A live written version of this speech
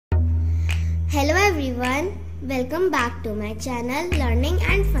everyone, welcome back to my channel Learning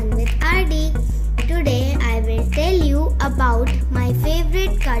and Fun with RD. Today I will tell you about my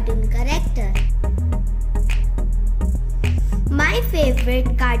favorite cartoon character. My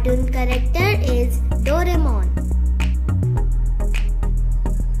favorite cartoon character is Doraemon.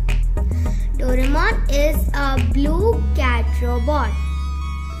 Doraemon is a blue cat robot.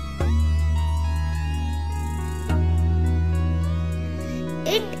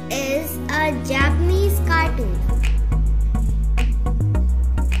 It is a Japanese cartoon.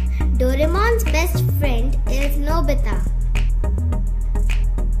 Doraemon's best friend is Nobita.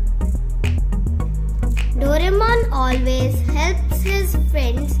 Doraemon always helps his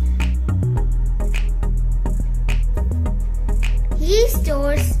friends. He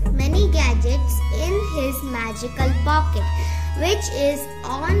stores many gadgets in his magical pocket, which is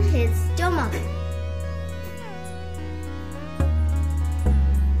on his stomach.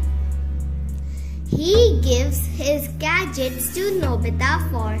 He gives his gadgets to Nobita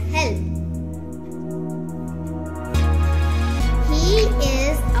for help. He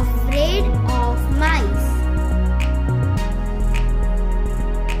is afraid of mice.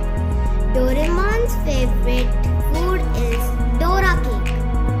 Doraemon's favorite food is Dora cake.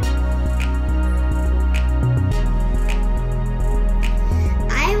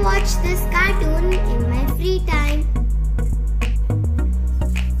 I watch this cartoon in my free time.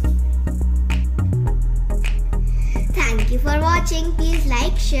 Thank you for watching. Please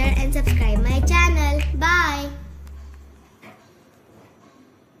like, share and subscribe my channel. Bye.